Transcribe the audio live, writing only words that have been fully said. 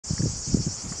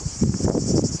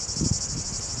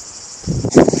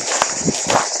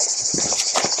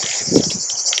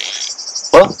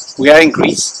We are in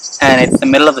Greece and it's the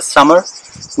middle of the summer,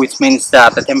 which means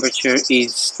that the temperature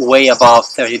is way above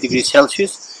 30 degrees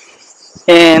Celsius.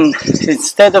 And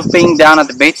instead of being down at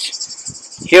the beach,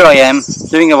 here I am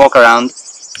doing a walk around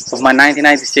of my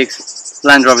 1996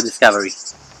 Land Rover Discovery.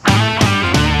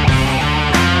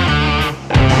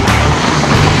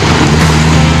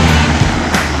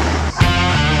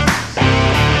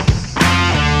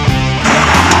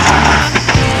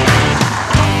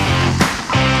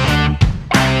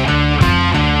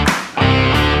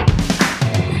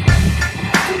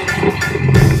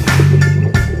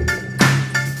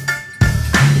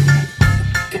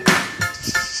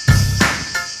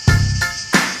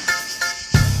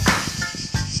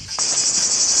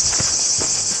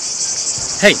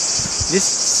 Hey, this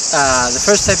is the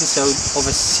first episode of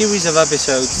a series of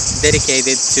episodes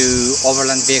dedicated to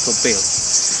overland vehicle build.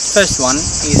 First one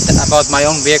is about my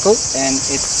own vehicle, and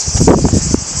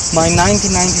it's my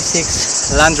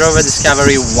 1996 Land Rover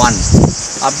Discovery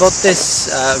 1. I bought this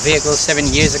vehicle 7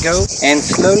 years ago and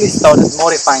slowly started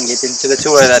modifying it into the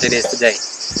tourer that it is today.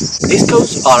 These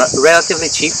cars are relatively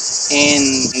cheap and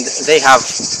they have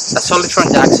a solid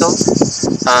front axle,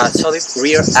 a solid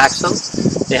rear axle.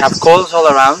 They have coils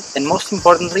all around, and most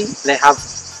importantly, they have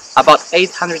about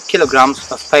 800 kilograms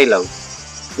of payload,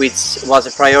 which was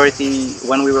a priority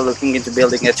when we were looking into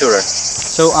building a tourer.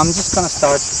 So I'm just gonna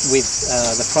start with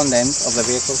the front end of the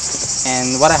vehicle,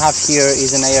 and what I have here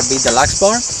is an ARB deluxe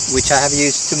bar, which I have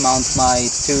used to mount my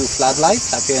two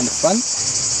floodlights up here in the front.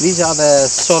 These are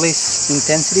the Solis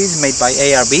intensities made by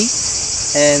ARB,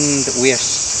 and we are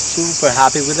super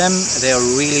happy with them. They are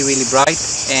really bright,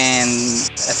 and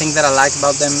a thing that I like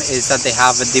about them is that they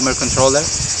have a dimmer controller,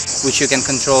 which you can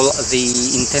control the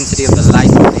intensity of the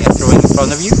light that they are throwing in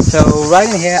front of you. So right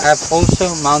in here I've also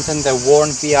mounted the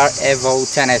Warn VR Evo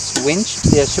 10S winch.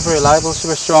 They are super reliable,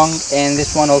 super strong, and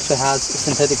this one also has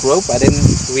synthetic rope. I didn't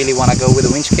really want to go with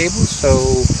the winch cable, so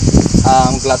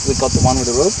I'm glad we got the one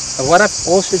with the rope. What I've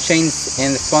also changed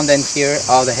in the front end here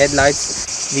are the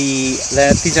headlights.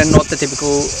 These are not the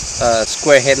typical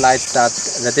square headlights that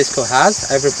the Disco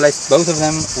has. I've replaced both of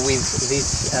them with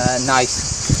these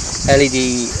nice LED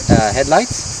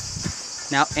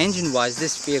headlights. Now, engine-wise,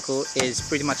 this vehicle is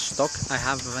pretty much stock. I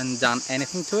haven't done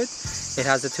anything to it. It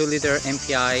has a 2-liter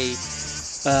MPI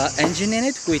engine in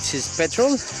it, which is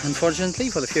petrol, unfortunately,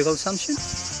 for the fuel consumption.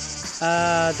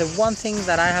 The one thing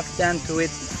that I have done to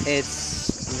it is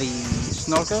the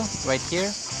Snorkel right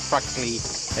here, practically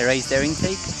a raised air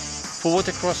intake for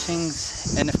water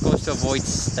crossings, and of course to avoid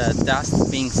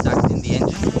dust being stuck in the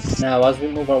engine. Now, as we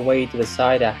move our way to the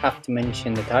side, I have to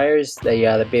mention the tires. They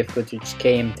are the Footage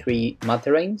KM3 mud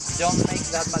terrains. Don't make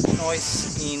that much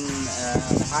noise in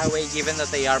the highway, given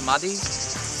that they are muddy,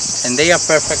 and they are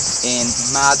perfect in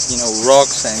mud, you know,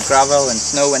 rocks and gravel and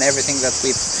snow and everything that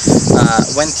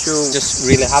we've went through. Just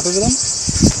really happy with them.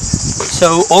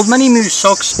 So old Manimir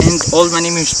shocks and old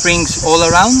Manimir springs all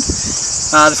around.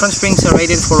 The front springs are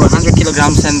rated for 100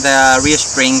 kilograms and the rear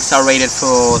springs are rated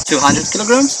for 200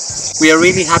 kilograms. We are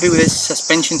really happy with this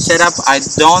suspension setup. I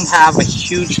don't have a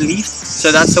huge lift,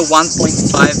 so that's a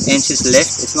 1.5 inches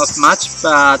lift. It's not much,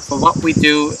 but for what we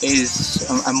do is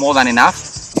more than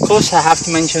enough. Of course, I have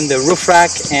to mention the roof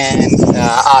rack and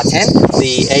R10,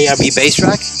 the ARB base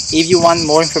rack. If you want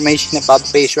more information about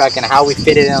the base rack and how we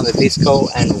fit it in on the Disco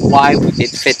and why we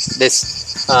did fit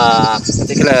this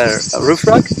particular roof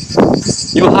rack,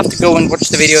 you will have to go and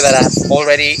watch the video that I have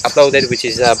already uploaded, which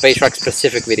is a base rack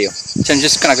specific video. So I'm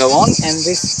just gonna go on, and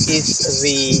this is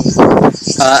the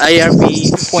ARB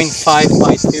 2.5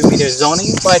 by 2 meter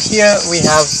zoning. Right here we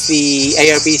have the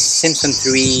ARB Simpson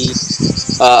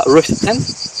 3 roof tent,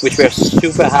 which we are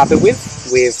super happy with.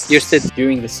 We've used it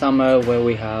during the summer where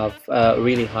we have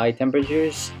really high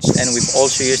temperatures, and we've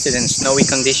also used it in snowy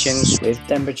conditions with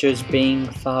temperatures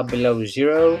being far below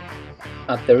zero.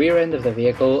 At the rear end of the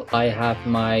vehicle I have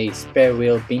my spare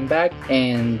wheel beanbag,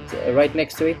 and right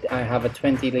next to it I have a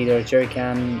 20-liter jerry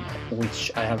can,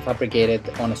 which I have fabricated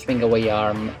on a swing away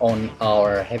arm on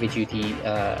our heavy duty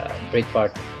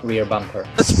Britpart rear bumper.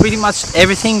 That's pretty much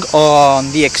everything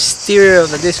on the exterior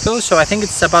of the Disco, so I think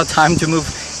it's about time to move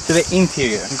to the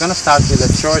interior. I'm gonna start with the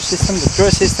drawer system. The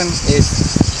drawer system is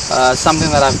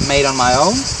something that I've made on my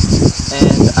own,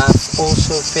 and I've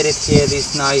also fitted here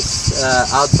these nice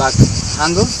Outback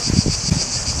handles,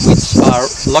 which are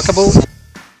lockable.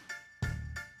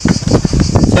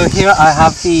 So here I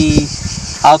have the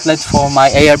outlet for my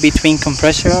ARB twin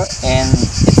compressor and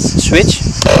its switch,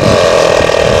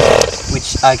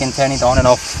 which I can turn it on and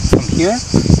off from here.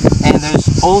 And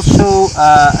there's also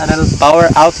a little power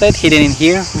outlet hidden in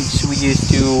here, which we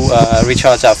use to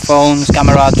recharge our phones,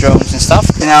 camera, drones and stuff.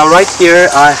 Now right here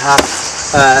I have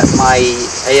my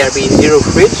ARB Zero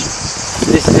fridge.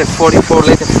 This is a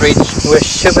 44-liter fridge. We're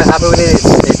super happy with it.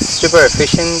 It's super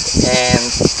efficient and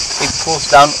it cools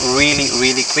down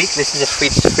really quick. This is a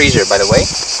fridge freezer, by the way,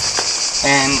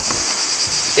 and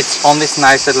it's on this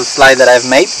nice little slide that I've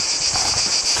made.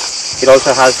 It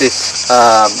also has this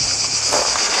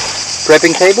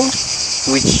prepping table,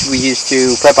 which we use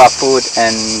to prep our food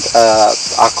and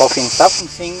our coffee and stuff.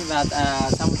 One thing that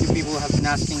some of you people have been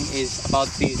asking is about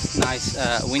these nice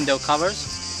window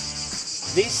covers.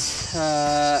 These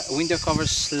window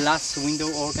covers slash window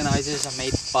organizers are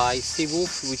made by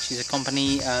Seawolf, which is a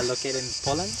company located in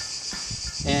Poland,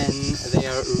 and they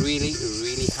are really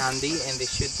handy and they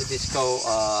shoot the disco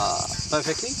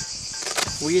perfectly.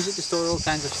 We use it to store all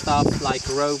kinds of stuff like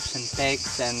ropes and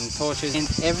pegs and torches and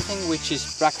everything which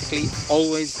is practically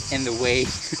always in the way.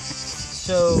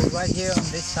 So right here on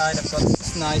this side I've got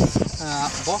this nice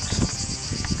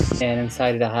box, and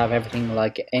inside it I have everything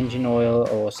like engine oil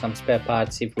or some spare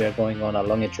parts if we are going on a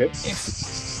longer trip.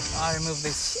 If I remove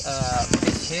this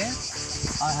bit here,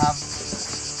 I have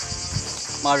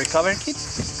my recovery kit.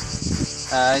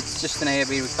 It's just an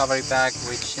ARB recovery bag,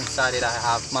 which inside it I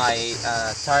have my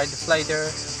tire deflator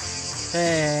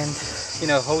and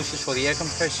hoses for the air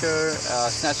compressor,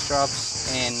 snatch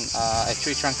straps, and a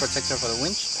tree trunk protector for the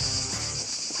winch.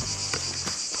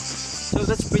 So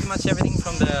that's pretty much everything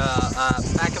from the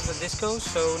back of the disco.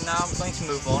 So now I'm going to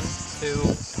move on to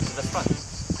the front.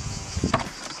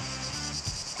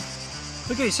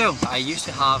 Okay, so I used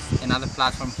to have another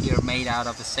platform here made out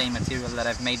of the same material that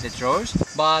I've made the drawers,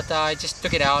 but I just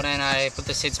took it out and I put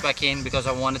the seats back in because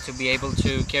I wanted to be able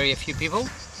to carry a few people.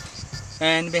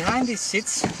 And behind these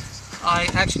seats I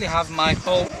actually have my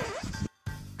whole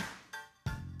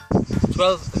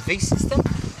 12V system.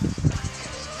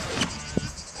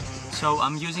 So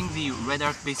I'm using the Red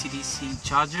Arc BCDC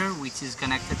charger, which is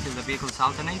connected to the vehicle's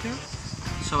alternator,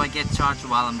 so I get charged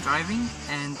while I'm driving.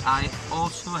 And I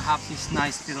also have this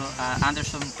nice little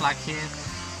Anderson plug here,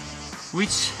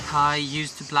 which I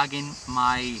use to plug in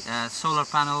my solar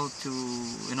panel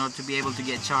in order to be able to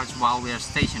get charged while we are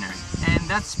stationary. And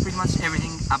that's pretty much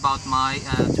everything about my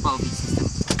 12V system.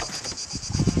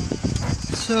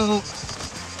 So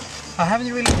I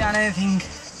haven't really done anything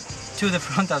to the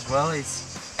front as well. It's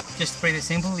just pretty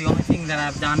simple. The only thing that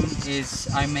I've done is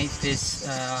I made this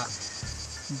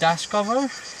dash cover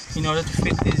in order to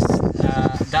fit these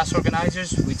dash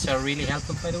organizers, which are really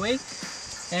helpful, by the way.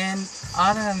 And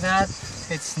other than that,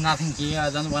 it's nothing here. I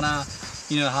don't want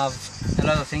to have a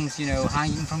lot of things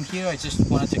hanging from here. I just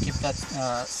wanted to keep that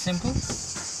simple.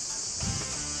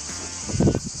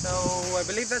 So I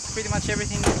believe that's pretty much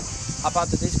everything about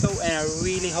the disco, and I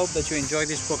really hope that you enjoy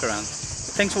this walk around.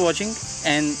 Thanks for watching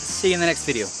and see you in the next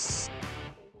video.